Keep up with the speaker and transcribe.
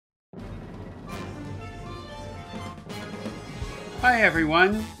Hi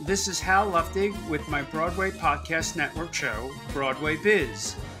everyone, this is Hal Luftig with my Broadway podcast network show, Broadway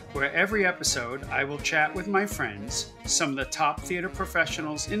Biz, where every episode I will chat with my friends, some of the top theater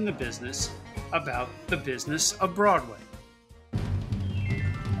professionals in the business, about the business of Broadway.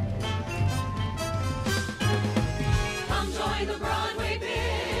 Come join the Broadway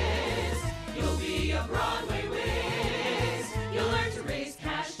Biz. You'll be a Broadway whiz. You'll learn to raise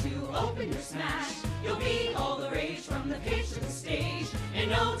cash to open your smash. You'll be all the rage from the pitch to the stage. In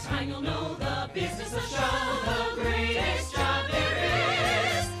no time you'll know the business of show, the greatest job there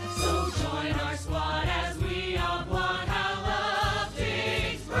is. So join our squad as we applaud Hal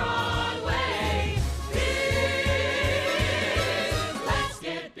Luftig's Broadway Biz. Let's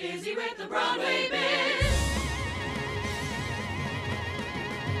get busy with the Broadway Biz.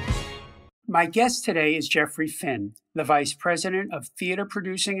 My guest today is Jeffrey Finn, the Vice President of Theater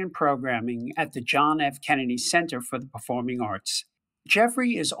Producing and Programming at the John F. Kennedy Center for the Performing Arts.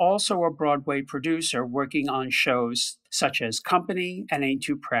 Jeffrey is also a Broadway producer working on shows such as Company and Ain't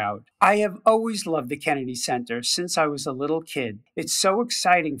Too Proud. I have always loved the Kennedy Center since I was a little kid. It's so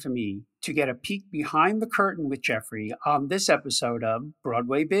exciting for me to get a peek behind the curtain with Jeffrey on this episode of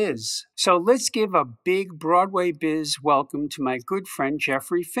Broadway Biz. So let's give a big Broadway Biz welcome to my good friend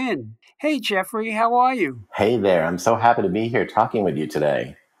Jeffrey Finn. Hey Jeffrey, how are you? Hey there, I'm so happy to be here talking with you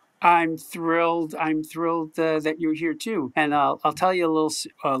today. I'm thrilled that you're here too, and I'll tell you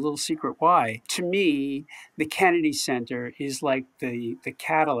a little secret why. To me, the Kennedy Center is like the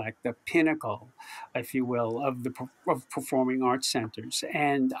Cadillac, the pinnacle, if you will, of performing arts centers.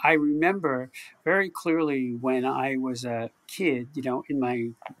 And I remember very clearly when I was a kid, in my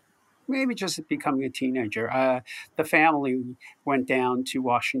maybe just becoming a teenager, the family went down to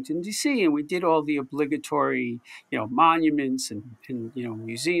Washington, D.C., and we did all the obligatory, monuments and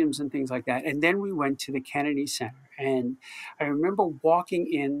museums and things like that. And then we went to the Kennedy Center. And I remember walking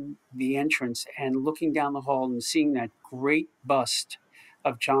in the entrance and looking down the hall and seeing that great bust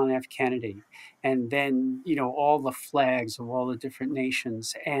of John F. Kennedy. And then, all the flags of all the different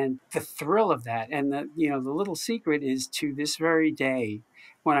nations and the thrill of that. And the little secret is to this very day,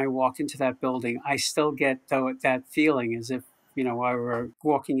 when I walk into that building, I still get that feeling as if, I were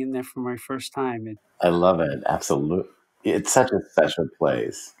walking in there for my first time. I love it. Absolutely. It's such a special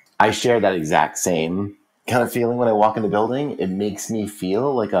place. I share that exact same kind of feeling when I walk in the building. It makes me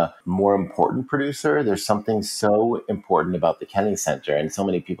feel like a more important producer. There's something so important about the Kennedy Center. And so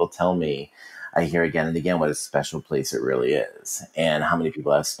many people tell me, I hear again and again, what a special place it really is and how many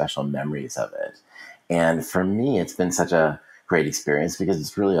people have special memories of it. And for me, it's been such a great experience because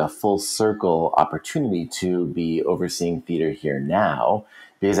it's really a full circle opportunity to be overseeing theater here now,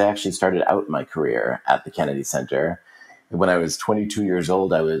 because I actually started out my career at the Kennedy Center. When I was 23 years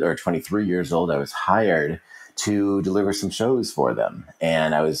old, I was hired to deliver some shows for them.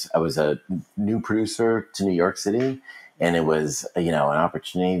 And I was a new producer to New York City. And it was, an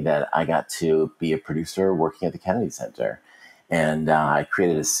opportunity that I got to be a producer working at the Kennedy Center. And I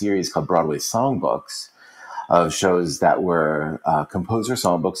created a series called Broadway Songbooks, of shows that were composer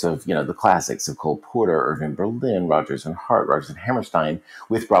songbooks of, the classics of Cole Porter, Irving Berlin, Rodgers and Hart, Rodgers and Hammerstein,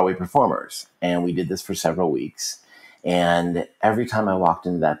 with Broadway performers. And we did this for several weeks. And every time I walked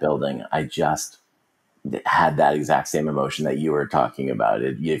into that building, I just had that exact same emotion that you were talking about.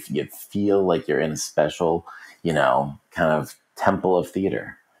 You feel like you're in a special, kind of temple of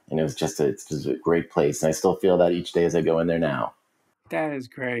theater. And it's just a great place. And I still feel that each day as I go in there now. That is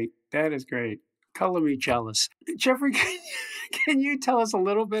great. Color me jealous. Jeffrey, can you tell us a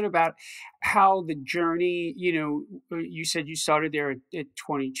little bit about how the journey, you said you started there at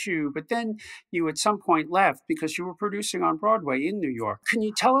 22, but then you at some point left because you were producing on Broadway in New York. Can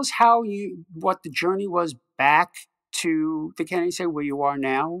you tell us what the journey was back to the Kennedy Center where you are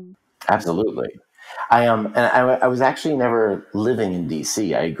now? Absolutely. I was actually never living in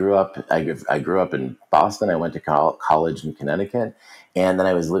DC. I grew up in Boston. I went to college in Connecticut, and then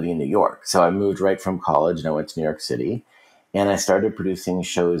I was living in New York. So I moved right from college and I went to New York City, and I started producing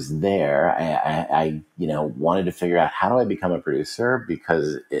shows there. I wanted to figure out, how do I become a producer?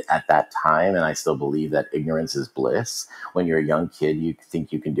 Because at that time, and I still believe that ignorance is bliss. When you're a young kid, you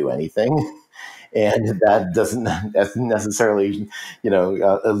think you can do anything. And that doesn't necessarily,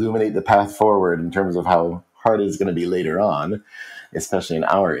 illuminate the path forward in terms of how hard it's going to be later on, especially in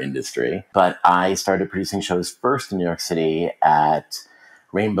our industry. But I started producing shows first in New York City at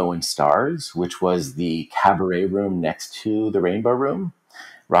Rainbow and Stars, which was the cabaret room next to the Rainbow Room,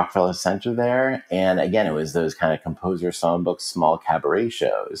 Rockefeller Center there. And again, it was those kind of composer songbooks, small cabaret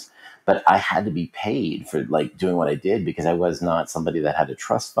shows. But I had to be paid for like doing what I did because I was not somebody that had a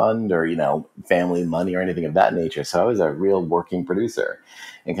trust fund or, family money or anything of that nature. So I was a real working producer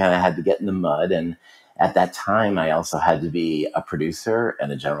and kind of had to get in the mud. And at that time, I also had to be a producer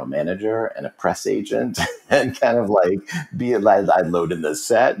and a general manager and a press agent and kind of like I'd load in the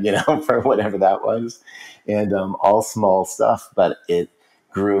set, for whatever that was. And all small stuff, but it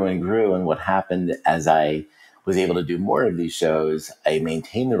grew and grew. And what happened as I was able to do more of these shows, I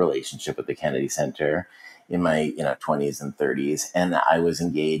maintained the relationship with the Kennedy Center in my 20s and 30s, and I was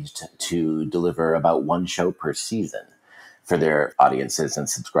engaged to deliver about one show per season for their audiences and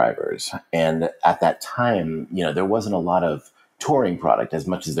subscribers. And at that time, there wasn't a lot of touring product as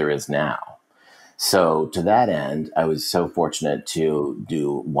much as there is now. So to that end, I was so fortunate to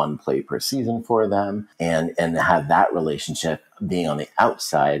do one play per season for them and have that relationship being on the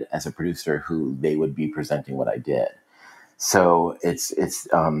outside as a producer who they would be presenting what I did. So it's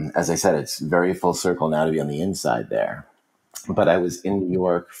as I said, it's very full circle now to be on the inside there. But I was in New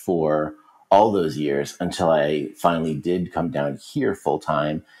York for all those years until I finally did come down here full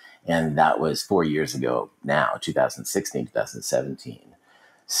time. And that was 4 years ago now, 2016, 2017.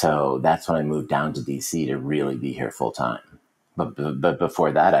 So that's when I moved down to DC to really be here full time. But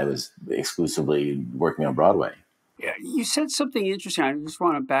before that, I was exclusively working on Broadway. Yeah, you said something interesting. I just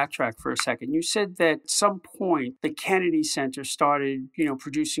want to backtrack for a second. You said that at some point the Kennedy Center started,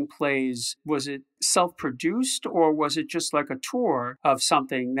 producing plays. Was it self-produced or was it just like a tour of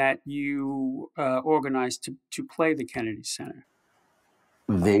something that you organized to play the Kennedy Center?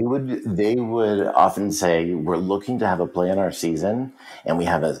 They would often say, we're looking to have a play in our season and we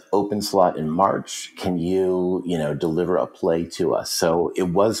have an open slot in March. Can you, deliver a play to us? So it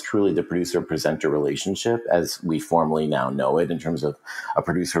was truly the producer presenter relationship as we formally now know it in terms of a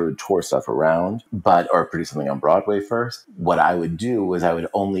producer who would tour stuff around, or produce something on Broadway first. What I would do was I would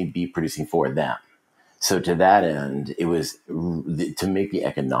only be producing for them. So to that end, it was to make the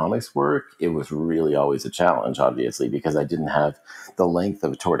economics work. It was really always a challenge, obviously, because I didn't have the length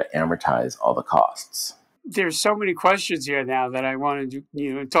of a tour to amortize all the costs. There's so many questions here now that I wanted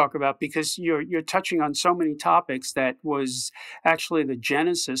to talk about because you're touching on so many topics that was actually the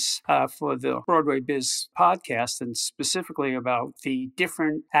genesis for the Broadway Biz podcast, and specifically about the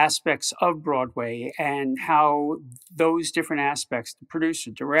different aspects of Broadway and how those different aspects, the producer,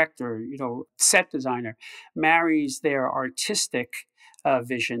 director, set designer, marries their artistic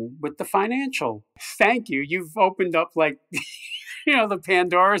vision with the financial. Thank you. You've opened up like the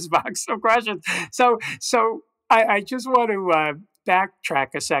Pandora's box of questions. So I just want to backtrack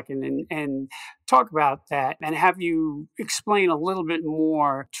a second and talk about that and have you explain a little bit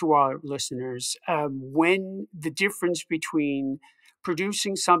more to our listeners when the difference between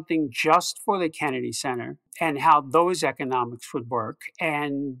producing something just for the Kennedy Center and how those economics would work,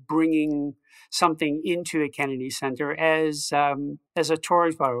 and bringing something into the Kennedy Center as a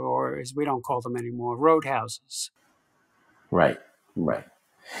tourist spot, or as we don't call them anymore, roadhouses. Right.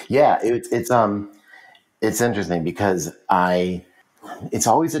 Yeah, it's interesting because it's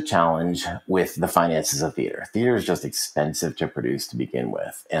always a challenge with the finances of theater. Theater is just expensive to produce to begin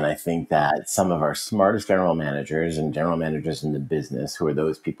with. And I think that some of our smartest general managers and general managers in the business, who are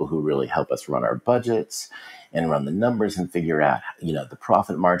those people who really help us run our budgets and run the numbers and figure out, the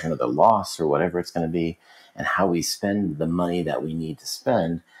profit margin or the loss or whatever it's going to be, and how we spend the money that we need to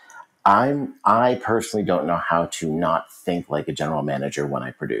spend. I personally don't know how to not think like a general manager when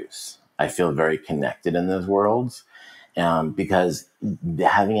I produce. I feel very connected in those worlds because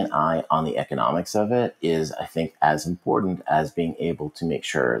having an eye on the economics of it is, I think, as important as being able to make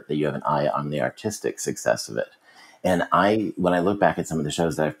sure that you have an eye on the artistic success of it. And when I look back at some of the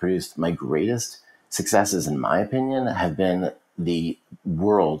shows that I've produced, my greatest successes, in my opinion, have been the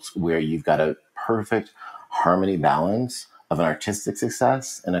worlds where you've got a perfect harmony balance of an artistic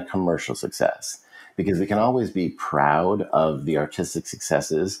success and a commercial success, because we can always be proud of the artistic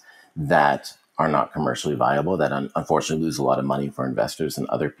successes that are not commercially viable, that unfortunately lose a lot of money for investors and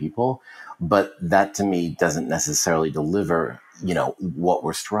other people. But that to me doesn't necessarily deliver, what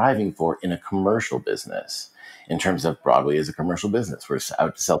we're striving for in a commercial business. In terms of Broadway as a commercial business, we're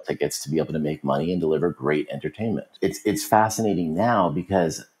out to sell tickets to be able to make money and deliver great entertainment. It's fascinating now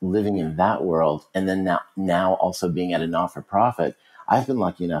because living in that world, and then now also being at a not-for-profit, I've been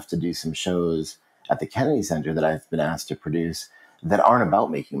lucky enough to do some shows at the Kennedy Center that I've been asked to produce that aren't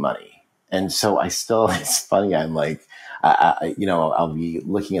about making money. And so it's funny, I'm like, I'll be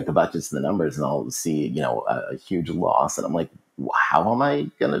looking at the budgets and the numbers and I'll see, a huge loss. And I'm like, how am I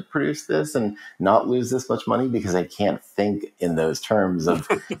going to produce this and not lose this much money? Because I can't think in those terms of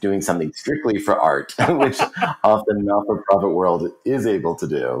doing something strictly for art, which often the not-for-profit world is able to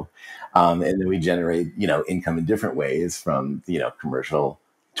do. And then we generate, income in different ways from, commercial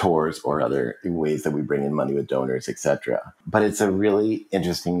tours or other ways that we bring in money with donors, etc. But it's a really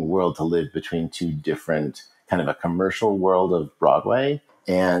interesting world to live between two different kind of a commercial world of Broadway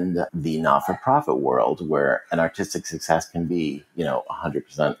and the not-for-profit world where an artistic success can be,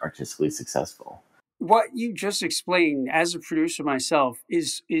 100% artistically successful. What you just explained as a producer myself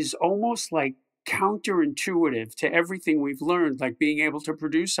is almost like counterintuitive to everything we've learned, like being able to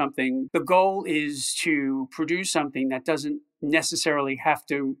produce something. The goal is to produce something that doesn't necessarily have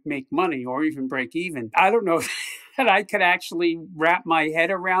to make money or even break even. I don't know that I could actually wrap my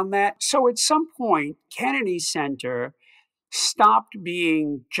head around that. So at some point, Kennedy Center stopped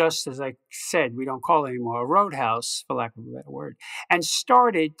being, just as I said, we don't call it anymore a roadhouse, for lack of a better word, and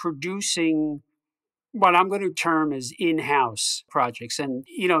started producing what I'm going to term as in-house projects. And,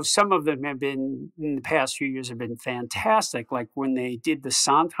 some of them have been, in the past few years, have been fantastic. Like when they did the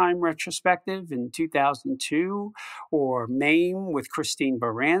Sondheim retrospective in 2002, or MAME with Christine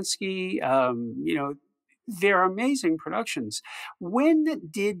Baranski. They're amazing productions. When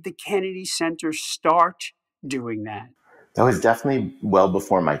did the Kennedy Center start doing that? That was definitely well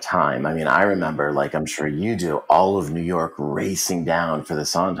before my time. I mean, I remember, like I'm sure you do, all of New York racing down for the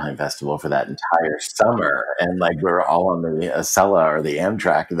Sondheim Festival for that entire summer. And like we were all on the Acela or the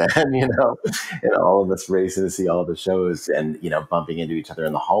Amtrak then, and all of us racing to see all the shows and, bumping into each other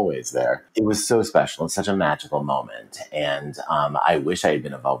in the hallways there. It was so special and such a magical moment. And I wish I had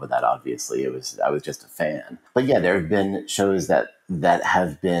been involved with that, obviously. I was just a fan. But yeah, there have been shows that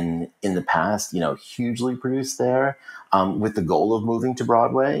have been in the past, hugely produced there with the goal of moving to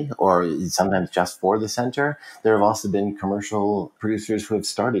Broadway or sometimes just for the center. There have also been commercial producers who have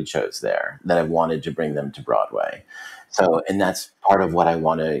started shows there that have wanted to bring them to Broadway. So, and that's part of what I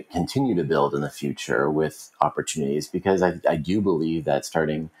want to continue to build in the future with opportunities, because I do believe that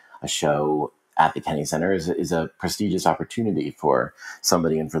starting a show at the Kennedy Center is a prestigious opportunity for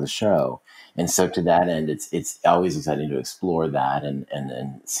somebody and for the show. And so to that end, it's always exciting to explore that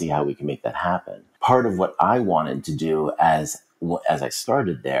and see how we can make that happen. Part of what I wanted to do as I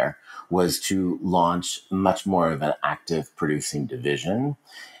started there was to launch much more of an active producing division.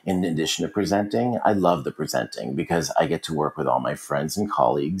 In addition to presenting, I love the presenting because I get to work with all my friends and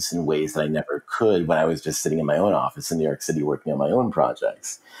colleagues in ways that I never could when I was just sitting in my own office in New York City working on my own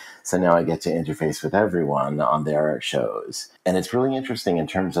projects. So now I get to interface with everyone on their shows. And it's really interesting in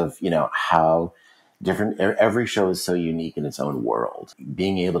terms of, how every show is so unique in its own world.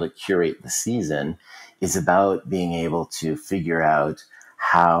 Being able to curate the season is about being able to figure out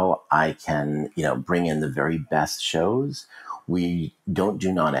how I can, bring in the very best shows. We don't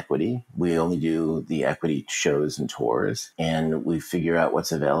do non-equity. We only do the equity shows and tours, and we figure out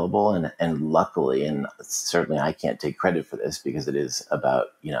what's available. And luckily, and certainly I can't take credit for this because it is about,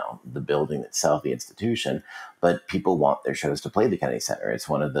 the building itself, the institution, but people want their shows to play the Kennedy Center. It's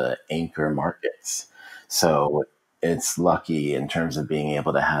one of the anchor markets. So it's lucky in terms of being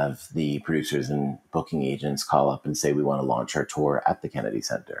able to have the producers and booking agents call up and say, we want to launch our tour at the Kennedy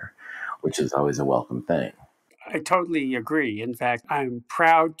Center, which is always a welcome thing. I totally agree. In fact, I'm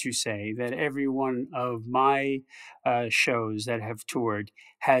proud to say that every one of my shows that have toured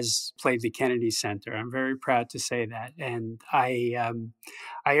has played the Kennedy Center. I'm very proud to say that, and I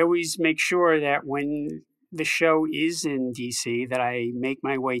always make sure that when the show is in DC, that I make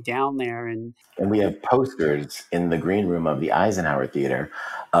my way down there. And we have posters in the green room of the Eisenhower Theater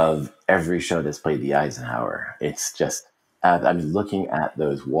of every show that's played the Eisenhower. It's just I'm looking at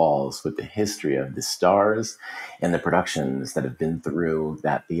those walls with the history of the stars and the productions that have been through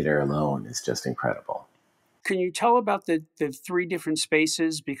that theater alone is just incredible. Can you tell about the three different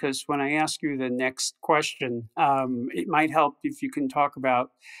spaces? Because when I ask you the next question, it might help if you can talk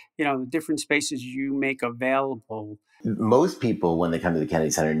about, the different spaces you make available. Most people, when they come to the Kennedy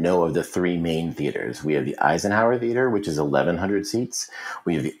Center, know of the three main theaters. We have the Eisenhower Theater, which is 1,100 seats.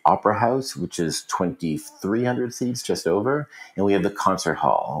 We have the Opera House, which is 2,300 seats, just over. And we have the Concert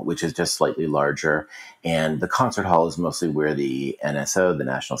Hall, which is just slightly larger. And the Concert Hall is mostly where the NSO, the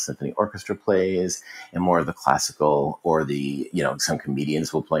National Symphony Orchestra, plays, and more of the classical or some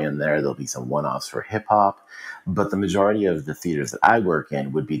comedians will play in there. There'll be some one-offs for hip-hop. But the majority of the theaters that I work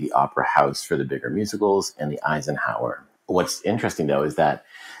in would be the Opera House for the bigger musicals and the Eisenhower. What's interesting, though, is that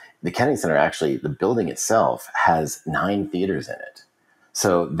the Kennedy Center, actually, the building itself has 9 theaters in it.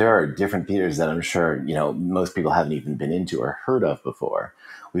 So there are different theaters that I'm sure, most people haven't even been into or heard of before.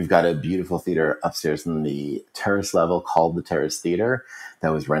 We've got a beautiful theater upstairs in the terrace level called the Terrace Theater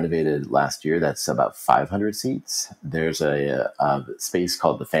that was renovated last year. That's about 500 seats. There's a space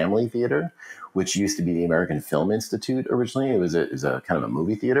called the Family Theater, which used to be the American Film Institute originally. It was a kind of a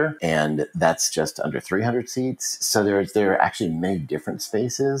movie theater, and that's just under 300 seats. So there are actually many different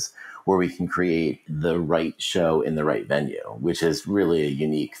spaces where we can create the right show in the right venue, which is really a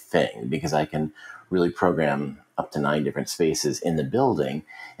unique thing because I can really program up to 9 different spaces in the building.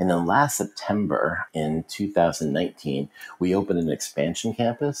 And then last September in 2019, we opened an expansion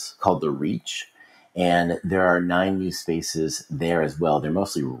campus called The Reach. And there are 9 new spaces there as well. They're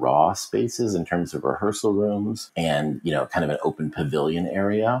mostly raw spaces in terms of rehearsal rooms and, kind of an open pavilion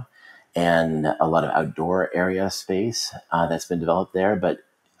area and a lot of outdoor area space that's been developed there. But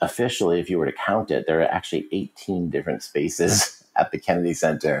officially, if you were to count it, there are actually 18 different spaces at the Kennedy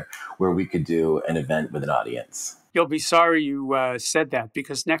Center where we could do an event with an audience. You'll be sorry you said that,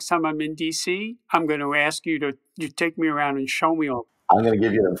 because next time I'm in DC, I'm going to ask you to take me around and show me all. I'm going to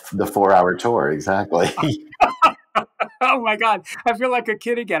give you the 4-hour tour. Exactly. Oh my God. I feel like a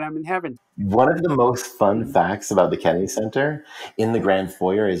kid again. I'm in heaven. One of the most fun facts about the Kennedy Center in the grand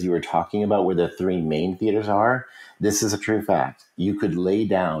foyer, as you were talking about where the 3 main theaters are, this is a true fact. You could lay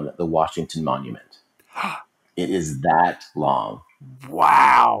down the Washington Monument. It is that long.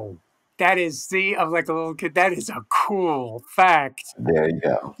 Wow. That is, see, I'm like a little kid. That is a cool fact. There you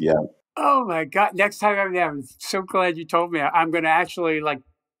go. Yeah. Oh my God. Next time I'm there, I'm so glad you told me. I'm going to actually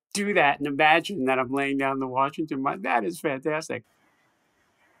do that and imagine that I'm laying down the Washington Monument. That is fantastic.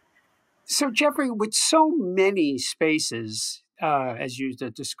 So, Jeffrey, with so many spaces, as you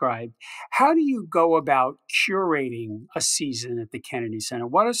described, how do you go about curating a season at the Kennedy Center?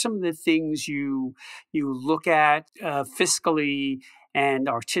 What are some of the things you look at fiscally and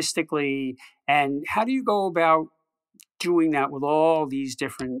artistically, and how do you go about doing that with all these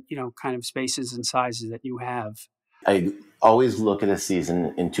different, kind of spaces and sizes that you have? I always look at a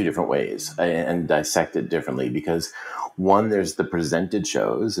season in 2 different ways and dissect it differently because one, there's the presented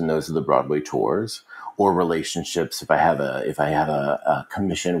shows, and those are the Broadway tours or relationships. If I have a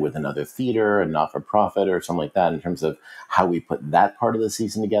commission with another theater, a not-for-profit or something like that, in terms of how we put that part of the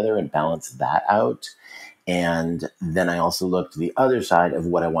season together and balance that out. And then I also look to the other side of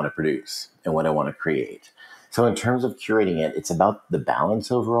what I want to produce and what I want to create. So in terms of curating it, it's about the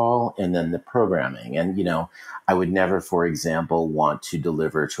balance overall and then the programming. And, I would never, for example, want to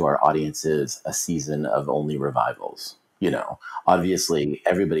deliver to our audiences a season of only revivals. Obviously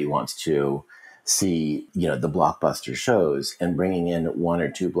everybody wants to see, the blockbuster shows, and bringing in 1 or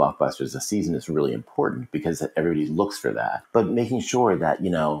 2 blockbusters a season is really important because everybody looks for that. But making sure that,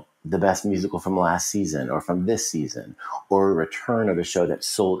 the best musical from last season or from this season, or a return of a show that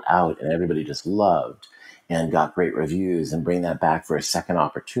sold out and everybody just loved and got great reviews, and bring that back for a second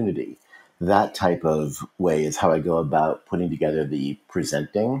opportunity. That type of way is how I go about putting together the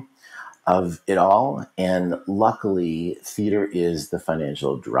presenting of it all. And luckily, theater is the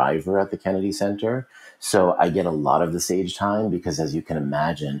financial driver at the Kennedy Center. So I get a lot of the stage time because, as you can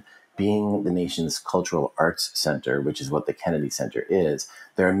imagine, being the nation's cultural arts center, which is what the Kennedy Center is,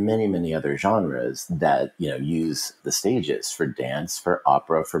 there are many, many other genres that, use the stages for dance, for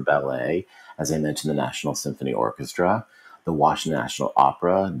opera, for ballet. As I mentioned, the National Symphony Orchestra, the Washington National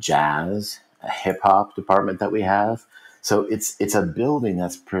Opera, jazz, a hip hop department that we have. So it's a building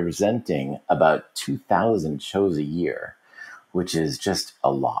that's presenting about 2,000 shows a year, which is just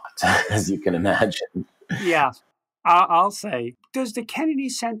a lot, as you can imagine. Yeah. I'll say, does the Kennedy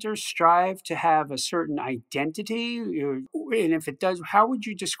Center strive to have a certain identity? And if it does, how would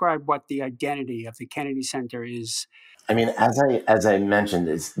you describe what the identity of the Kennedy Center is? I mean, as I mentioned,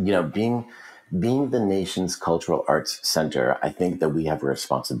 is being the nation's cultural arts center. I think that we have a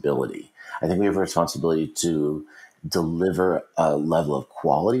responsibility. I think we have a responsibility to deliver a level of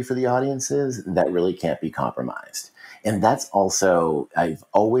quality for the audiences that really can't be compromised. And that's also, I've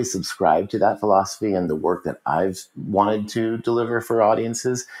always subscribed to that philosophy and the work that I've wanted to deliver for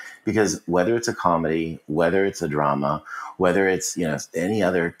audiences, because whether it's a comedy, whether it's a drama, whether it's, any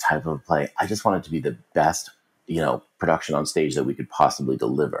other type of play, I just want it to be the best, production on stage that we could possibly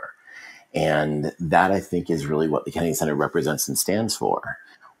deliver. And that, I think, is really what the Kennedy Center represents and stands for,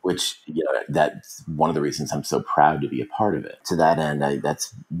 which, that's one of the reasons I'm so proud to be a part of it. To that end,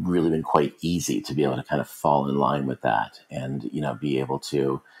 that's really been quite easy to be able to kind of fall in line with that and, be able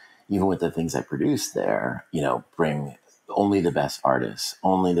to, even with the things I produce there, bring only the best artists,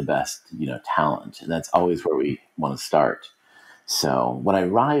 only the best, talent. And that's always where we want to start. So when I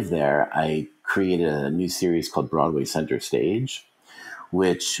arrived there, I created a new series called Broadway Center Stage,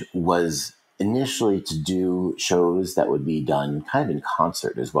 which was initially to do shows that would be done kind of in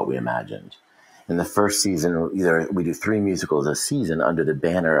concert is what we imagined. In the first season, either we do 3 musicals a season under the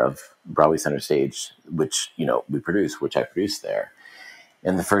banner of Broadway Center Stage, which, we produce, which I produced there.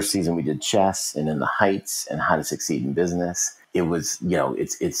 In the first season, we did Chess and In the Heights and How to Succeed in Business. It was,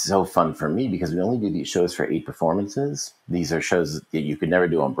 it's so fun for me because we only do these shows for 8 performances. These are shows that you could never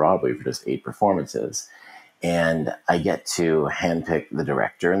do on Broadway for just 8 performances. And I get to handpick the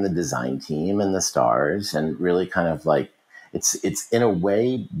director and the design team and the stars, and really kind of like, it's in a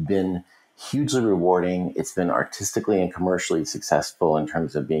way been hugely rewarding. It's been artistically and commercially successful in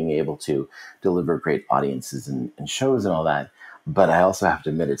terms of being able to deliver great audiences and shows and all that. But I also have to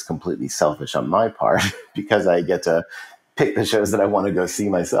admit it's completely selfish on my part because I get to pick the shows that I want to go see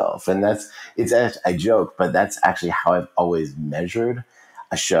myself. And I joke, but that's actually how I've always measured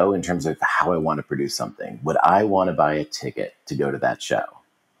a show in terms of how I want to produce something. Would I want to buy a ticket to go to that show?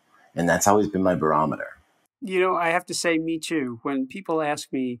 And that's always been my barometer. I have to say, me too. When people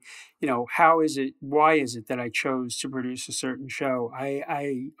ask me, why is it that I chose to produce a certain show?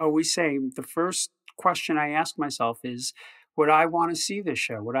 I always say the first question I ask myself is, would I want to see this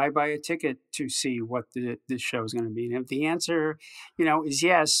show? Would I buy a ticket to see what this show is going to be? And if the answer, is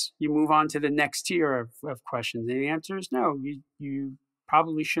yes, you move on to the next tier of questions. And the answer is no, you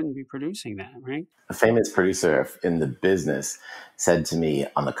probably shouldn't be producing that, right? A famous producer in the business said to me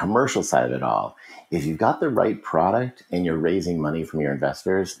on the commercial side of it all, if you've got the right product and you're raising money from your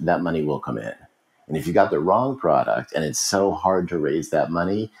investors, that money will come in. And if you got the wrong product and it's so hard to raise that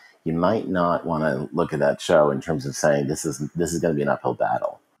money, you might not want to look at that show in terms of saying this is going to be an uphill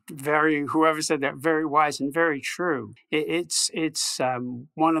battle. Whoever said that, very wise and very true. It's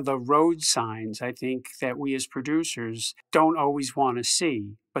one of the road signs, I think, that we as producers don't always want to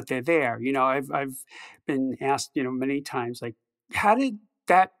see, but they're there. I've been asked, many times, like, how did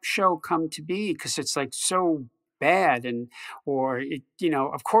that show come to be? Because it's like so bad, or it,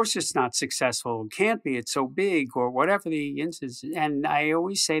 of course it's not successful. It can't be. It's so big, or whatever the instance. And I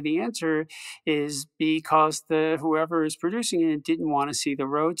always say the answer is because whoever is producing it didn't want to see the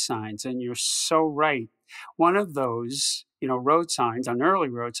road signs. And you're so right. One of those, road signs, on early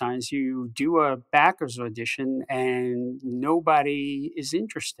road signs, you do a backers audition and nobody is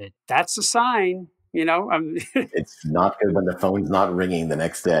interested. That's a sign. It's not good when the phone's not ringing the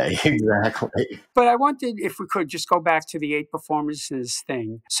next day. Exactly. But I wanted, if we could, just go back to the 8 performances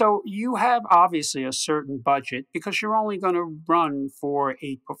thing. So you have obviously a certain budget because you're only going to run for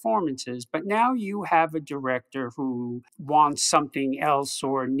 8 performances. But now you have a director who wants something else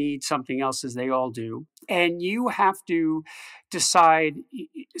or needs something else, as they all do. And you have to decide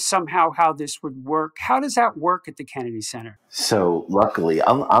somehow how this would work. How does that work at the Kennedy Center? So luckily,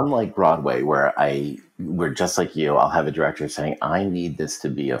 unlike Broadway, we're just like you, I'll have a director saying, I need this to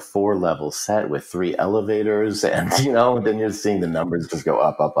be a 4-level set with 3 elevators. And, then you're seeing the numbers just go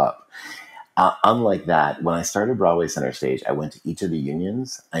up, up, up. Unlike that, when I started Broadway Center Stage, I went to each of the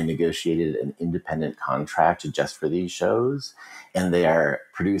unions. I negotiated an independent contract just for these shows, and they are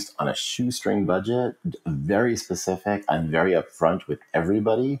produced on a shoestring budget, very specific. I'm very upfront with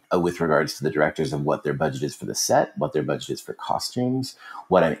everybody with regards to the directors of what their budget is for the set, what their budget is for costumes,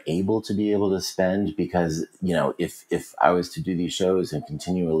 what I'm able to spend, because, if I was to do these shows and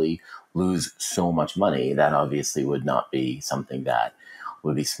continually lose so much money, that obviously would not be something that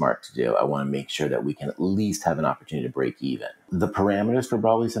would be smart to do. I want to make sure that we can at least have an opportunity to break even. The parameters for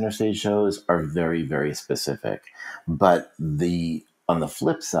Broadway Center Stage shows are very, very specific. But on the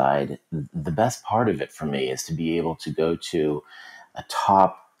flip side, the best part of it for me is to be able to go to a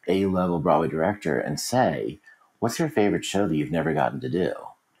top A-level Broadway director and say, what's your favorite show that you've never gotten to do?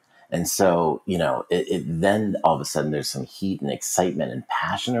 And so, then all of a sudden there's some heat and excitement and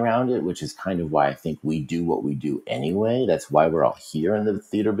passion around it, which is kind of why I think we do what we do anyway. That's why we're all here in the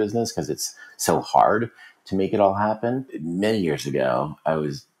theater business, because it's so hard to make it all happen. Many years ago, I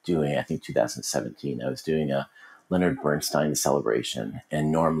was doing, I think 2017, I was doing a Leonard Bernstein celebration, and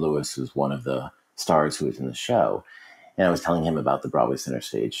Norm Lewis was one of the stars who was in the show. And I was telling him about the Broadway Center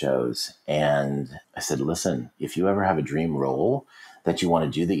Stage shows. And I said, listen, if you ever have a dream role that you want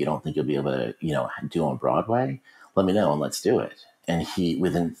to do that you don't think you'll be able to, do on Broadway, let me know and let's do it. And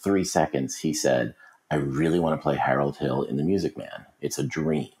within 3 seconds, he said, I really want to play Harold Hill in The Music Man. It's a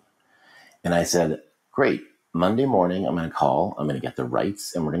dream. And I said, great. Monday morning, I'm going to call, I'm going to get the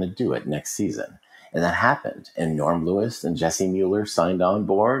rights, and we're going to do it next season. And that happened. And Norm Lewis and Jesse Mueller signed on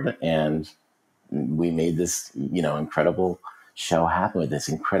board, and we made this, incredible show happen with this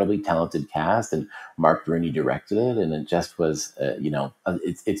incredibly talented cast, and Mark Bruni directed it, and it just was,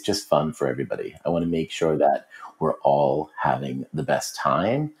 it's just fun for everybody. I want to make sure that we're all having the best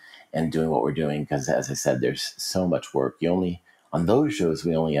time, and doing what we're doing. Because as I said, there's so much work. On those shows,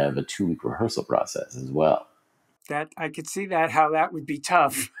 we only have a 2-week rehearsal process as well. That I could see that how that would be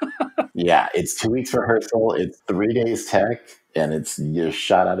tough. Yeah, it's 2 weeks rehearsal, it's 3 days tech, and it's you're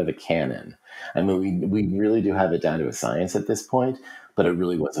shot out of a cannon. I mean, we really do have it down to a science at this point, but it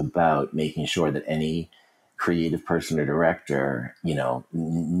really was about making sure that any creative person or director,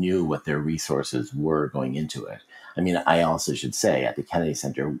 knew what their resources were going into it. I mean, I also should say at the Kennedy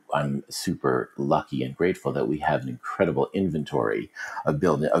Center, I'm super lucky and grateful that we have an incredible inventory of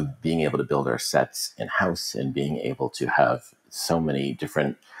being able to build our sets in house and being able to have so many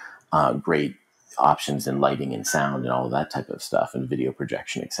different great options in lighting and sound and all of that type of stuff and video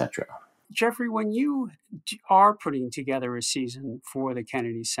projection, etc. Jeffrey, when you are putting together a season for the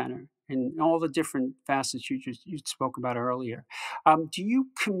Kennedy Center and all the different facets you spoke about earlier, do you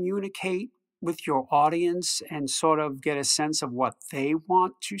communicate with your audience and sort of get a sense of what they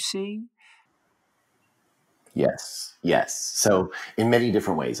want to see? Yes, yes. So in many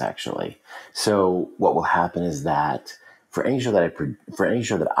different ways, actually. So what will happen is that for any show that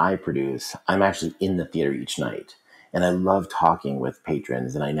I produce, I'm actually in the theater each night, and I love talking with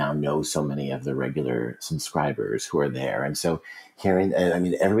patrons. And I now know so many of the regular subscribers who are there, and so I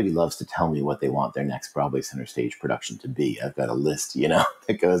mean, everybody loves to tell me what they want their next Broadway Center Stage production to be. I've got a list,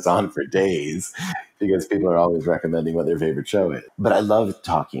 that goes on for days because people are always recommending what their favorite show is. But I love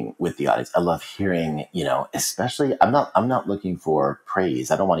talking with the audience. I love hearing, especially I'm not looking for praise.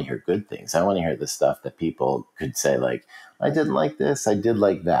 I don't want to hear good things. I want to hear the stuff that people could say like, I didn't like this, I did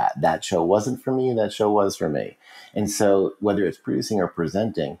like that. That show wasn't for me, that show was for me. And so whether it's producing or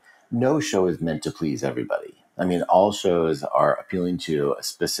presenting, no show is meant to please everybody. I mean, all shows are appealing to a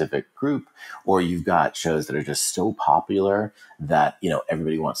specific group, or you've got shows that are just so popular that,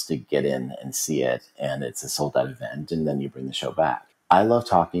 everybody wants to get in and see it, and it's a sold out event, and then you bring the show back. I love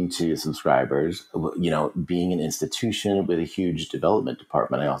talking to subscribers. Being an institution with a huge development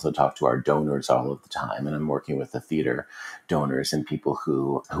department, I also talk to our donors all of the time, and I'm working with the theater donors and people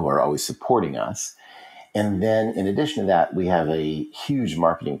who are always supporting us. And then in addition to that, we have a huge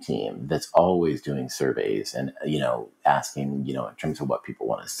marketing team that's always doing surveys and, asking, in terms of what people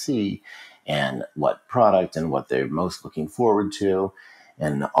want to see and what product and what they're most looking forward to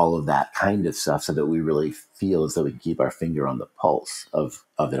and all of that kind of stuff so that we really feel as though we can keep our finger on the pulse of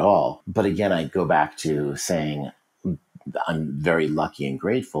it all. But again, I go back to saying I'm very lucky and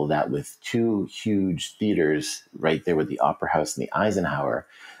grateful that with 2 huge theaters right there with the Opera House and the Eisenhower,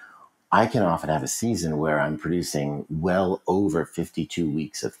 I can often have a season where I'm producing well over 52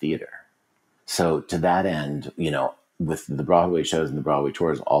 weeks of theater. So to that end, with the Broadway shows and the Broadway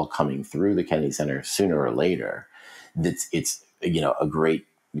tours all coming through the Kennedy Center sooner or later, it's a great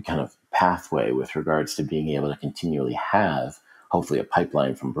kind of pathway with regards to being able to continually have, hopefully, a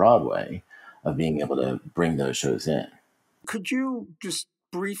pipeline from Broadway of being able to bring those shows in. Could you just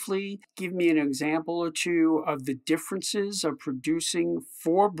briefly give me an example or two of the differences of producing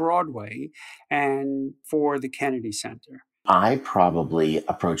for Broadway and for the Kennedy Center? I probably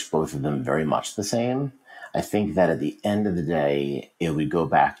approach both of them very much the same. I think that at the end of the day, it would go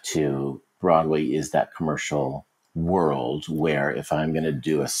back to Broadway is that commercial world where if I'm going to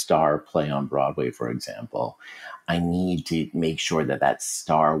do a star play on Broadway, for example, I need to make sure that that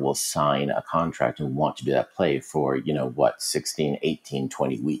star will sign a contract and want to do that play for, 16, 18,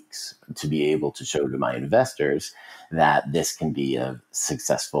 20 weeks to be able to show to my investors that this can be a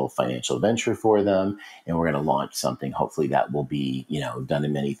successful financial venture for them. And we're going to launch something, hopefully that will be, done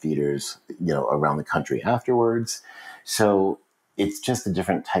in many theaters, around the country afterwards. So it's just a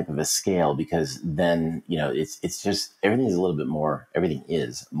different type of a scale because then, it's just everything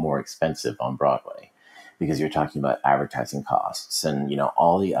is more expensive on Broadway because you're talking about advertising costs and,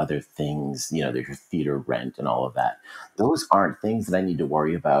 all the other things, there's your theater rent and all of that. Those aren't things that I need to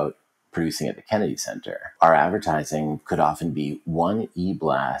worry about producing at the Kennedy Center. Our advertising could often be one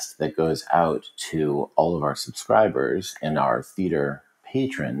e-blast that goes out to all of our subscribers and our theater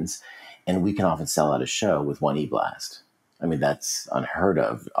patrons, and we can often sell out a show with one e-blast. I mean, that's unheard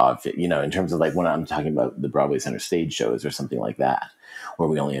of, in terms of like when I'm talking about the Broadway Center Stage shows or something like that, where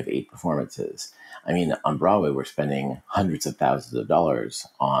we only have 8 performances. I mean, on Broadway, we're spending hundreds of thousands of dollars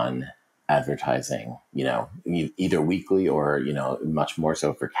on advertising, either weekly or, much more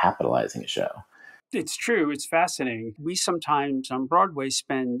so for capitalizing a show. It's true. It's fascinating. We sometimes on Broadway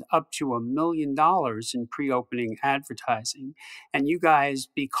spend up to $1 million in pre-opening advertising. And you guys,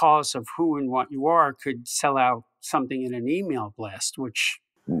 because of who and what you are, could sell out something in an email blast, which...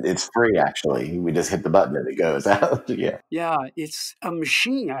 It's free, actually. We just hit the button and it goes out. Yeah. Yeah, it's a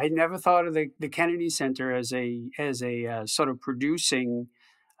machine. I never thought of the Kennedy Center as a sort of producing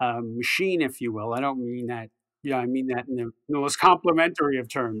machine, if you will. I don't mean that. Yeah, I mean that in the most complimentary of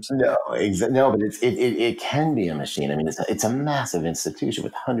terms. No, no, but it can be a machine. I mean, it's a massive institution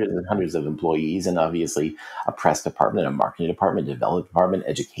with hundreds and hundreds of employees, and obviously a press department, a marketing department, development department,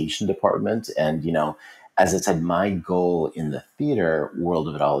 education department, and as I said, my goal in the theater world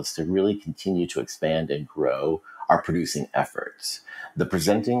of it all is to really continue to expand and grow our producing efforts. The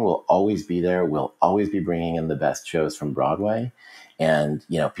presenting will always be there. We'll always be bringing in the best shows from Broadway. And,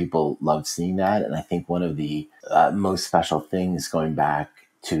 people love seeing that. And I think one of the most special things, going back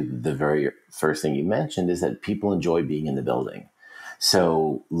to the very first thing you mentioned, is that people enjoy being in the building.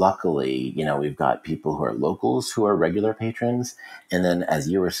 So luckily, we've got people who are locals who are regular patrons. And then, as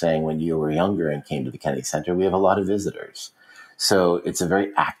you were saying, when you were younger and came to the Kennedy Center, we have a lot of visitors. So it's a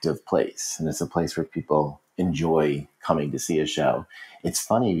very active place, and it's a place where people enjoy coming to see a show. It's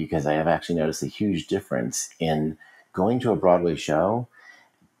funny because I have actually noticed a huge difference in going to a Broadway show.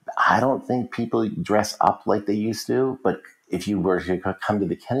 I don't think people dress up like they used to, but if you were to come to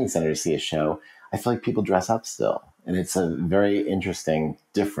the Kennedy Center to see a show, I feel like people dress up still. And it's a very interesting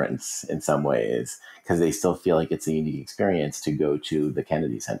difference in some ways, because they still feel like it's a unique experience to go to the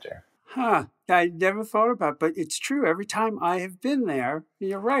Kennedy Center. Huh. I never thought about it, but it's true. Every time I have been there,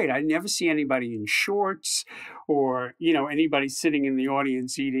 you're right. I never see anybody in shorts or, anybody sitting in the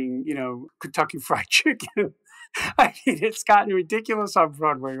audience eating, Kentucky Fried Chicken. I mean, it's gotten ridiculous on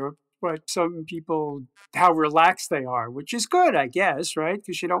Broadway, but some people, how relaxed they are, which is good, I guess, right?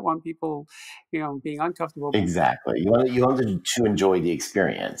 Because you don't want people, being uncomfortable. Exactly. You want them to enjoy the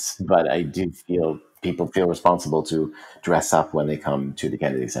experience, but I do feel people feel responsible to dress up when they come to the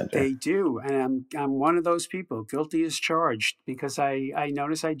Kennedy Center. They do, and I'm one of those people, guilty as charged, because I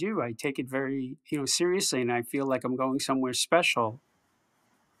notice I do. I take it very seriously, and I feel like I'm going somewhere special.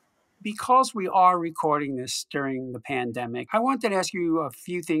 Because we are recording this during the pandemic, I wanted to ask you a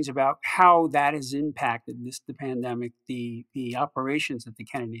few things about how that has impacted the pandemic, the operations at the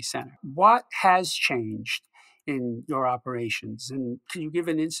Kennedy Center. What has changed in your operations? And can you give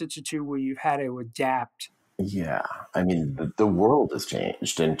an instance or two where you've had to adapt? Yeah, I mean, the world has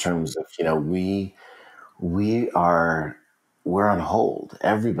changed in terms of, we're on hold.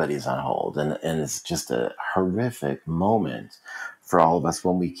 Everybody's on hold. And it's just a horrific moment for all of us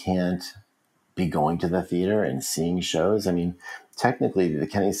when we can't be going to the theater and seeing shows. I mean, technically the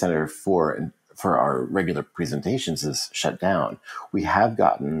Kennedy Center for our regular presentations is shut down. We have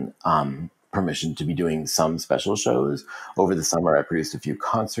gotten permission to be doing some special shows. Over the summer, I produced a few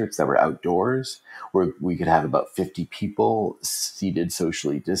concerts that were outdoors where we could have about 50 people seated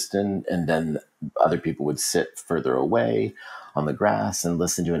socially distant, and then other people would sit further away on the grass and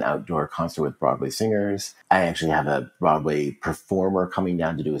listen to an outdoor concert with Broadway singers. I actually have a Broadway performer coming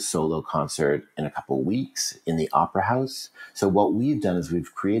down to do a solo concert in a couple of weeks in the Opera House. So what we've done is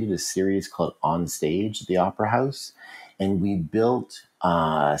we've created a series called On Stage at the Opera House, and we built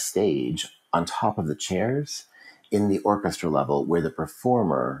a stage on top of the chairs in the orchestra level where the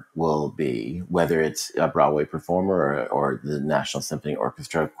performer will be, whether it's a Broadway performer or the National Symphony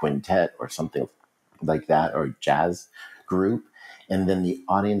Orchestra quintet or something like that, or jazz group. And then the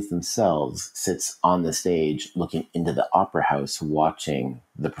audience themselves sits on the stage looking into the opera house watching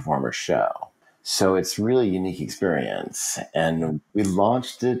the performer's show. So it's really a unique experience. And we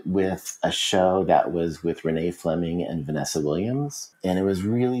launched it with a show that was with Renee Fleming and Vanessa Williams. And it was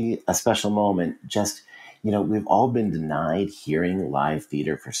really a special moment. Just, we've all been denied hearing live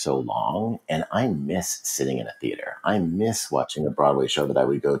theater for so long. And I miss sitting in a theater. I miss watching a Broadway show that I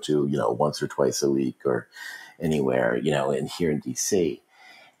would go to, once or twice a week or anywhere, and here in DC.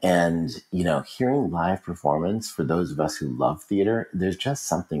 And, hearing live performance for those of us who love theater, there's just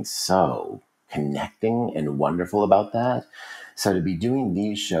something so connecting and wonderful about that. So to be doing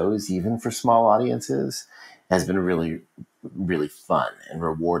these shows, even for small audiences, has been really, really fun and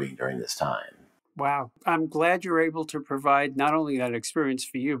rewarding during this time. Wow. I'm glad you're able to provide not only that experience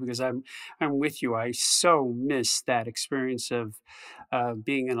for you, because I'm with you. I so miss that experience of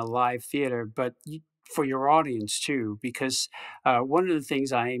being in a live theater, but for your audience too, because one of the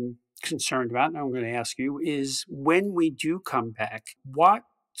things I'm concerned about, and I'm going to ask you, is when we do come back, what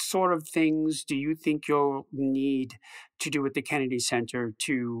sort of things do you think you'll need to do at the Kennedy Center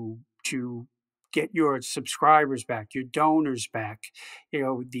to get your subscribers back, your donors back,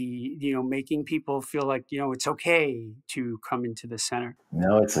 making people feel like, it's okay to come into the center?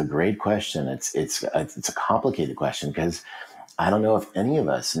 No, it's a great question. It's a complicated question because I don't know if any of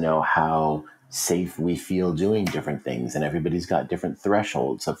us know how safe we feel doing different things, and everybody's got different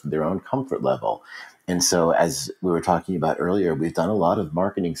thresholds of their own comfort level. And so, as we were talking about earlier, we've done a lot of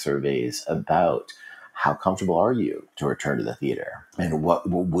marketing surveys about how comfortable are you to return to the theater? And what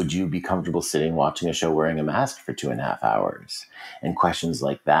would you be comfortable sitting watching a show wearing a mask for 2.5 hours? And questions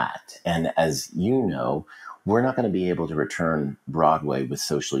like that. And as you know, we're not going to be able to return Broadway with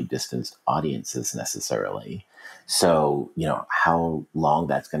socially distanced audiences necessarily. So, how long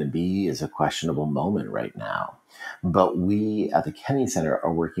that's going to be is a questionable moment right now. But we at the Kennedy Center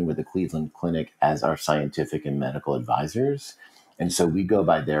are working with the Cleveland Clinic as our scientific and medical advisors. And so we go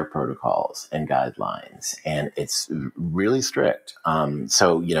by their protocols and guidelines, and it's really strict.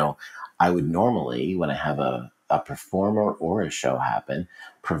 I would normally, when I have a performer or a show happen,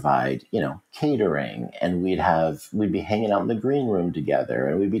 provide, catering, and we'd be hanging out in the green room together,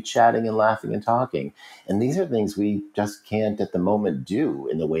 and we'd be chatting and laughing and talking. And these are things we just can't at the moment do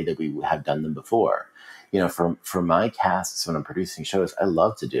in the way that we have done them before. For my casts, when I'm producing shows, I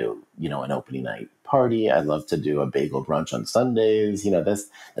love to do, an opening night party. I love to do a bagel brunch on Sundays.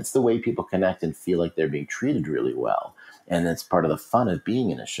 That's the way people connect and feel like they're being treated really well. And that's part of the fun of being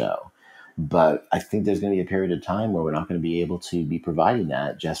in a show. But I think there's going to be a period of time where we're not going to be able to be providing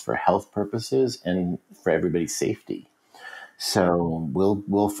that just for health purposes and for everybody's safety. So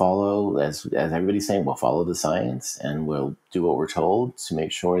we'll follow, as everybody's saying, we'll follow the science, and we'll do what we're told to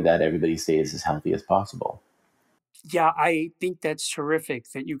make sure that everybody stays as healthy as possible. Yeah, I think that's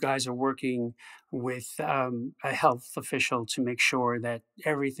terrific that you guys are working with a health official to make sure that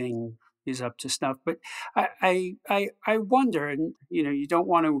everything is up to snuff. But I wonder, and you don't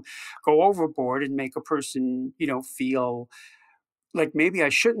want to go overboard and make a person feel like maybe I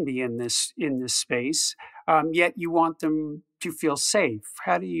shouldn't be in this space. Yet you want them to feel safe.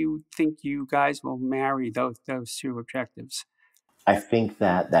 How do you think you guys will marry those two objectives? I think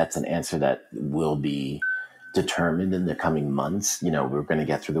that that's an answer that will be determined in the coming months. We're going to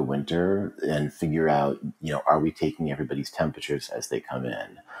get through the winter and figure out, are we taking everybody's temperatures as they come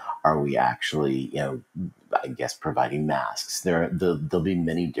in? Are we actually, I guess, providing masks? There'll be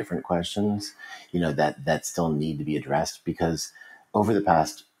many different questions, that still need to be addressed, because over the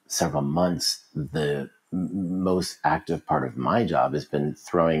past several months, the most active part of my job has been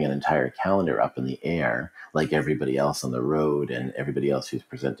throwing an entire calendar up in the air, like everybody else on the road and everybody else who's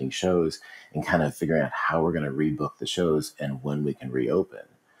presenting shows, and kind of figuring out how we're going to rebook the shows and when we can reopen.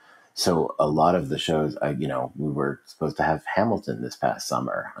 So a lot of the shows, we were supposed to have Hamilton this past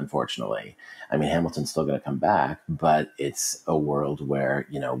summer, unfortunately. I mean, Hamilton's still going to come back, but it's a world where,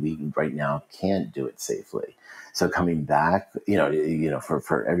 we right now can't do it safely. So coming back,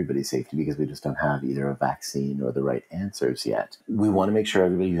 for everybody's safety, because we just don't have either a vaccine or the right answers yet. We want to make sure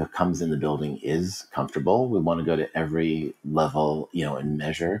everybody who comes in the building is comfortable. We want to go to every level, and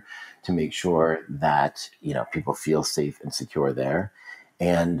measure to make sure that, people feel safe and secure there.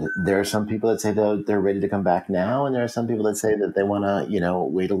 And there are some people that say that they're ready to come back now, and there are some people that say that they want to,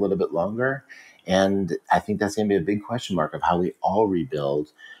 wait a little bit longer. And I think that's going to be a big question mark of how we all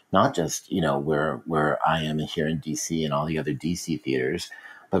rebuild, not just where I am here in DC and all the other DC theaters,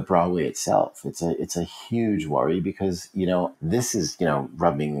 but Broadway itself. It's a huge worry, because this is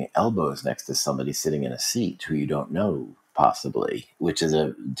rubbing elbows next to somebody sitting in a seat who you don't know, possibly, which is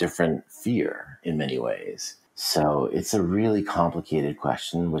a different fear in many ways. So it's a really complicated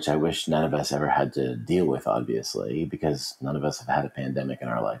question, which I wish none of us ever had to deal with, obviously, because none of us have had a pandemic in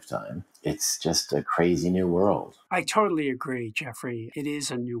our lifetime. It's just a crazy new world. I totally agree, Jeffrey. It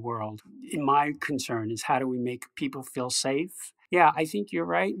is a new world. My concern is, how do we make people feel safe? Yeah, I think you're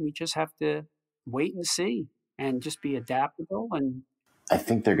right. We just have to wait and see and just be adaptable. And I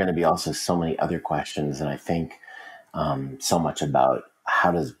think there are going to be also so many other questions, and I think so much about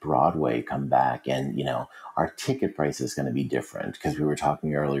how does Broadway come back, and our ticket price is going to be different, because we were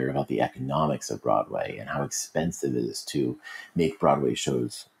talking earlier about the economics of Broadway and how expensive it is to make Broadway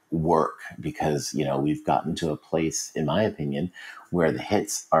shows work, because we've gotten to a place, in my opinion, where the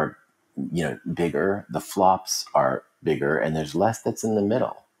hits are bigger, the flops are bigger, and there's less that's in the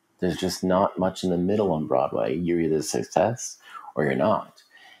middle. There's just not much in the middle on Broadway. You're either a success or you're not.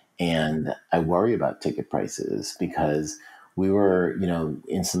 And I worry about ticket prices, because we were,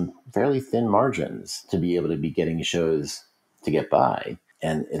 in some fairly thin margins to be able to be getting shows to get by.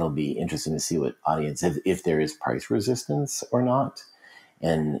 And it'll be interesting to see what audience, if there is price resistance or not.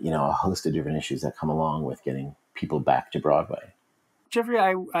 And, a host of different issues that come along with getting people back to Broadway. Jeffrey,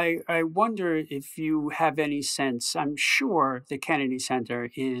 I wonder if you have any sense. I'm sure the Kennedy Center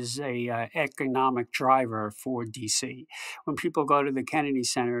is a economic driver for DC. When people go to the Kennedy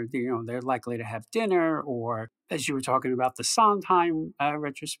Center, they're likely to have dinner, or, as you were talking about the Sondheim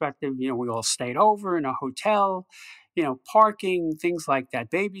retrospective, we all stayed over in a hotel, parking, things like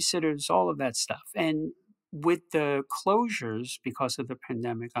that, babysitters, all of that stuff. And with the closures because of the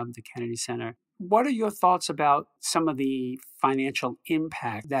pandemic of the Kennedy Center, what are your thoughts about some of the financial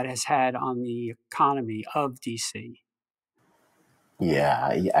impact that has had on the economy of DC?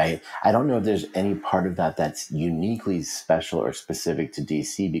 Yeah, I don't know if there's any part of that that's uniquely special or specific to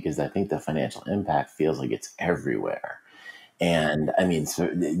DC, because I think the financial impact feels like it's everywhere. And I mean, so,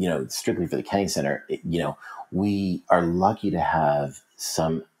 strictly for the Kennedy Center, we are lucky to have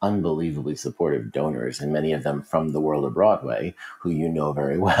some unbelievably supportive donors, and many of them from the world of Broadway, who you know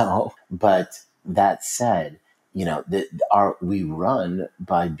very well. But that said, we run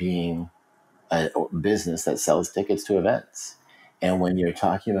by being a business that sells tickets to events. And when you're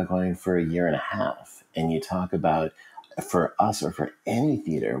talking about going for a year and a half, and you talk about, for us or for any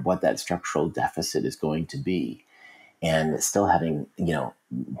theater, what that structural deficit is going to be, and still having,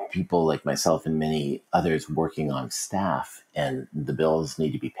 people like myself and many others working on staff, and the bills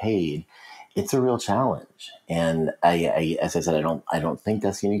need to be paid, it's a real challenge. And as I said, I don't think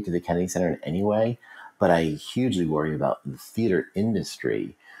that's unique to the Kennedy Center in any way, but I hugely worry about the theater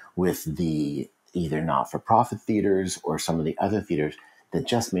industry with the either not-for-profit theaters or some of the other theaters that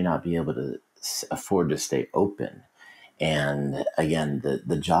just may not be able to afford to stay open. And again,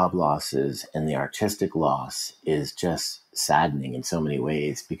 the job losses and the artistic loss is just saddening in so many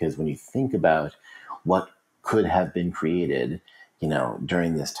ways, because when you think about what could have been created,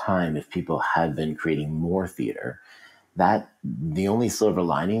 during this time, if people had been creating more theater, that the only silver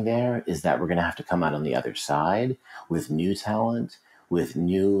lining there is that we're going to have to come out on the other side with new talent, with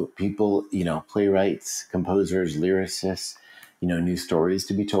new people, playwrights, composers, lyricists, new stories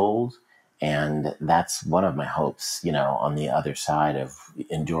to be told. And that's one of my hopes, on the other side of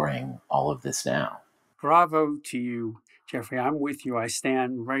enduring all of this now. Bravo to you, Jeffrey. I'm with you. I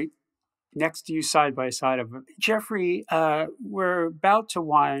stand right next to you, side by side of him. Jeffrey, we're about to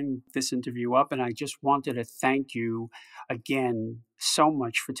wind this interview up, and I just wanted to thank you again so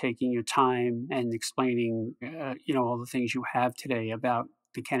much for taking your time and explaining, all the things you have today about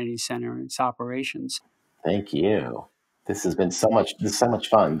the Kennedy Center and its operations. Thank you. This is so much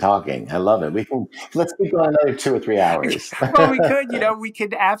fun talking. I love it. Let's keep going another 2 or 3 hours. Well, we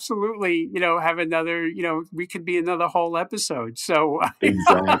could absolutely, have another, we could be another whole episode. So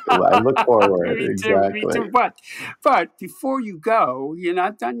Exactly. I look forward. me too, me Exactly. too. But before you go, you're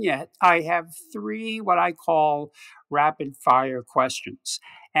not done yet. I have three what I call rapid fire questions.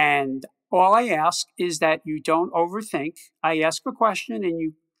 And all I ask is that you don't overthink. I ask a question and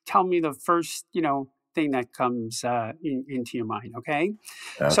you tell me the first, thing that comes into your mind. Okay.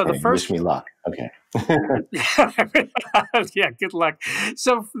 So the Okay. Wish first me luck. Okay. yeah, good luck.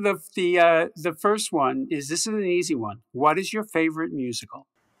 So the first one is, this is an easy one. What is your favorite musical?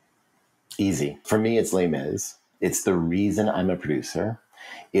 Easy. For me, it's Les Mis. It's the reason I'm a producer.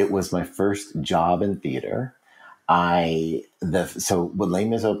 It was my first job in theater. So when Les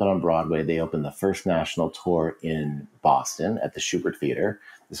Mis opened on Broadway, they opened the first national tour in Boston at the Shubert Theater.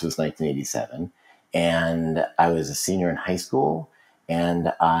 This was 1987. And I was a senior in high school,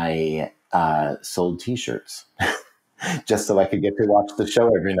 and I sold T-shirts just so I could get to watch the show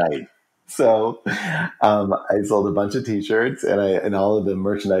every night. So I sold a bunch of T-shirts and all of the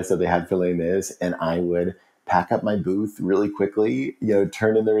merchandise that they had for Les Mis, and I would pack up my booth really quickly,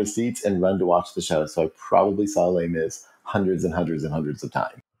 turn in the receipts and run to watch the show. So I probably saw Les Mis hundreds and hundreds and hundreds of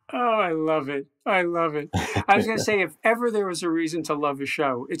times. Oh, I love it. I love it. I was going to say, if ever there was a reason to love a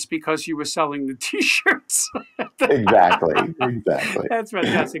show, it's because you were selling the T-shirts. Exactly. Exactly. That's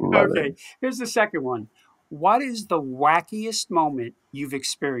fantastic. Love Okay, it. here's the second one. What is the wackiest moment you've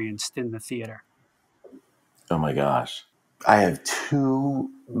experienced in the theater? Oh my gosh. I have two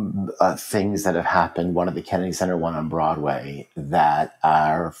things that have happened, one at the Kennedy Center, one on Broadway, that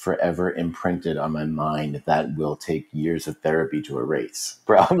are forever imprinted on my mind that will take years of therapy to erase.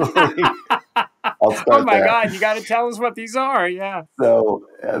 Probably. I'll Oh start my there. God, you got to tell us what these are. Yeah. So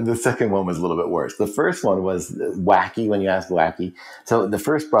the second one was a little bit worse. The first one was wacky, when you ask wacky. So the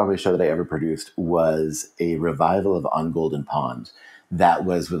first Broadway show that I ever produced was a revival of On Golden Pond. That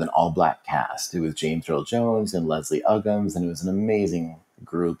was with an all-black cast. It was James Earl Jones and Leslie Uggams, and it was an amazing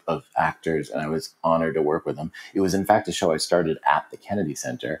group of actors, and I was honored to work with them. It was, in fact, a show I started at the Kennedy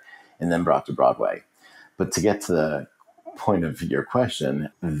Center and then brought to Broadway. But to get to the point of your question,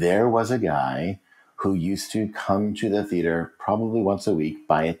 there was a guy who used to come to the theater probably once a week,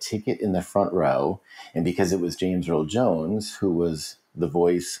 buy a ticket in the front row, and because it was James Earl Jones, who was the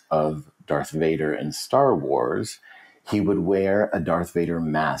voice of Darth Vader in Star Wars, he would wear a Darth Vader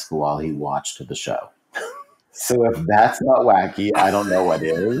mask while he watched the show. So if that's not wacky, I don't know what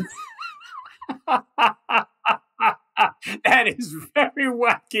is. That is very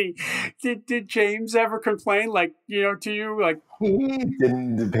wacky. Did James ever complain, like, to you, like, He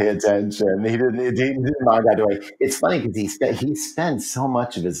didn't pay attention. He didn't mind that way. It's funny because he spent so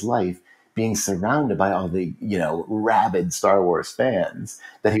much of his life being surrounded by all the rabid Star Wars fans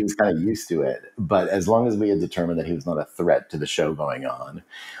that he was kind of used to it. But as long as we had determined that he was not a threat to the show going on,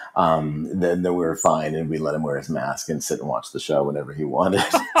 then we were fine, and we let him wear his mask and sit and watch the show whenever he wanted.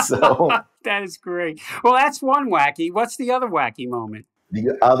 So that is great. Well, that's one wacky. What's the other wacky moment?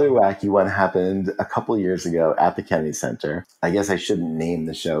 the other wacky one happened a couple years ago at the Kennedy Center. I guess I shouldn't name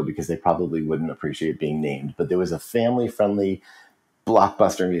the show because they probably wouldn't appreciate being named, but there was a family-friendly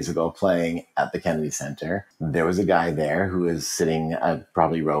blockbuster musical playing at the Kennedy Center. There was a guy there who was sitting at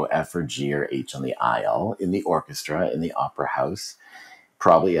probably row F or G or H on the aisle in the orchestra in the opera house.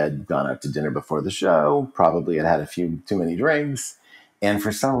 Probably had gone out to dinner before the show, probably had had a few too many drinks. And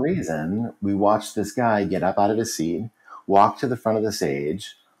for some reason, we watched this guy get up out of his seat, walk to the front of the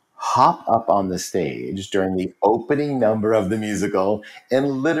stage, hop up on the stage during the opening number of the musical,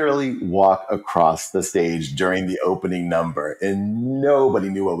 and literally walk across the stage during the opening number. And nobody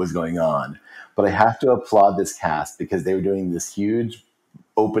knew what was going on. But I have to applaud this cast because they were doing this huge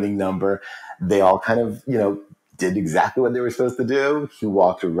opening number. They all kind of, did exactly what they were supposed to do. He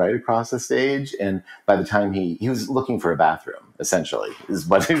walked right across the stage, and by the time he was looking for a bathroom, essentially, is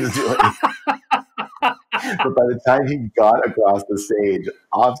what he was doing. But by the time he got across the stage,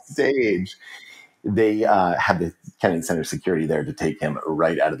 off stage, they had the Kennedy Center security there to take him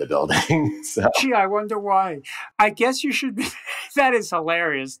right out of the building. So, Gee, I wonder why. I guess you should be. That is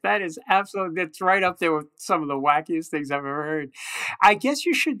hilarious. That is absolutely, that's right up there with some of the wackiest things I've ever heard. I guess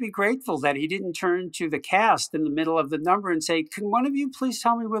you should be grateful that he didn't turn to the cast in the middle of the number and say, "Can one of you please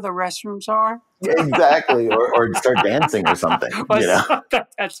tell me where the restrooms are?" exactly, or start dancing or something.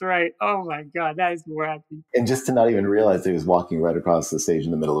 That's right. Oh my God, that is wacky. And just to not even realize that he was walking right across the stage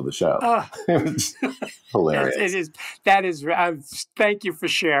in the middle of the show. It was hilarious. It is. That is. Thank you for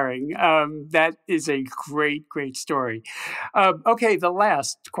sharing. That is a great story. Okay, the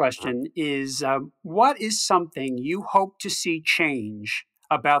last question is: what is something you hope to see change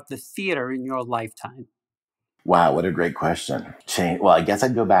about the theater in your lifetime? Wow, what a great question. Well, I guess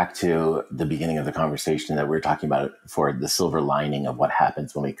I'd go back to the beginning of the conversation that we were talking about for the silver lining of what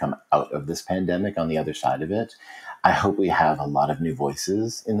happens when we come out of this pandemic on the other side of it. I hope we have a lot of new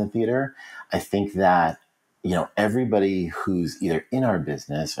voices in the theater. I think that, everybody who's either in our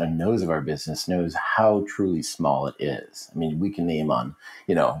business or knows of our business knows how truly small it is. I mean, we can name on,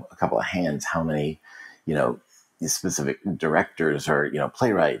 a couple of hands how many, specific directors or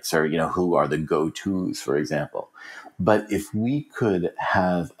playwrights or who are the go-tos, for example. But if we could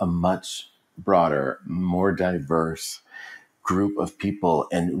have a much broader, more diverse group of people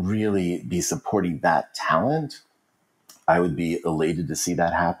and really be supporting that talent, I would be elated to see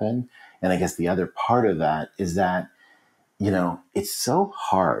that happen. And I guess the other part of that is that it's so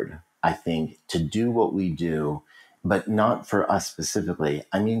hard, I think, to do what we do, but not for us specifically.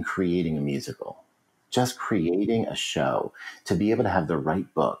 I mean, creating a musical. Just creating a show, to be able to have the right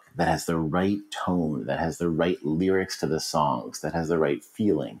book that has the right tone, that has the right lyrics to the songs, that has the right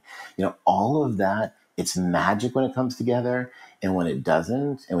feeling. All of that, it's magic when it comes together. And when it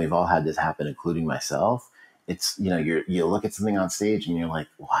doesn't, and we've all had this happen, including myself, it's, you look at something on stage and you're like,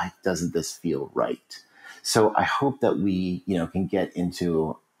 why doesn't this feel right? So I hope that we, can get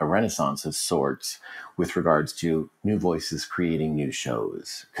into a renaissance of sorts with regards to new voices creating new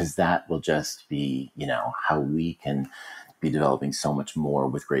shows, because that will just be, how we can be developing so much more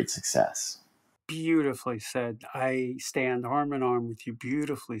with great success. Beautifully said. I stand arm in arm with you.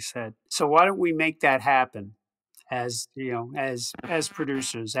 Beautifully said. So why don't we make that happen as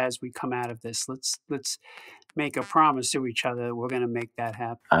producers, as we come out of this? Let's make a promise to each other that we're going to make that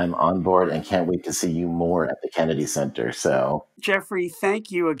happen. I'm on board and can't wait to see you more at the Kennedy Center. So, Jeffrey, thank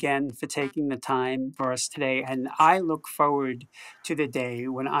you again for taking the time for us today. And I look forward to the day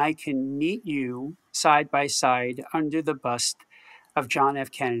when I can meet you side by side under the bust of John F.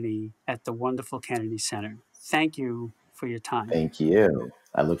 Kennedy at the wonderful Kennedy Center. Thank you for your time. Thank you.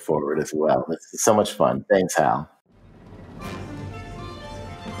 I look forward as well. It's so much fun. Thanks, Hal.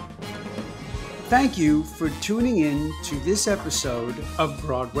 Thank you for tuning in to this episode of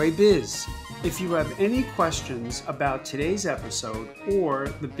Broadway Biz. If you have any questions about today's episode or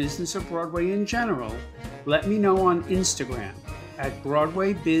the business of Broadway in general, let me know on Instagram at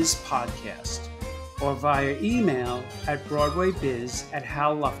Broadway Biz Podcast or via email at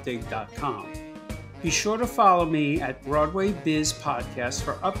broadwaybiz@halluftig.com. Be sure to follow me at Broadway Biz Podcast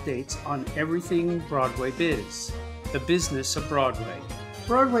for updates on everything Broadway Biz, the business of Broadway.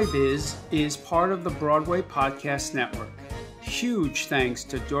 Broadway Biz is part of the Broadway Podcast Network. Huge thanks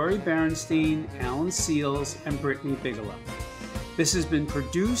to Dory Berenstein, Alan Seals, and Brittany Bigelow. This has been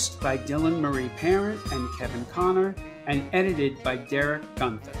produced by Dylan Marie Parent and Kevin Connor, and edited by Derek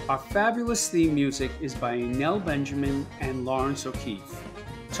Gunther. Our fabulous theme music is by Nell Benjamin and Lawrence O'Keefe.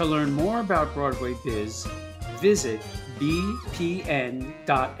 To learn more about Broadway Biz, visit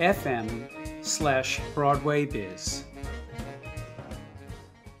bpn.fm/BroadwayBiz.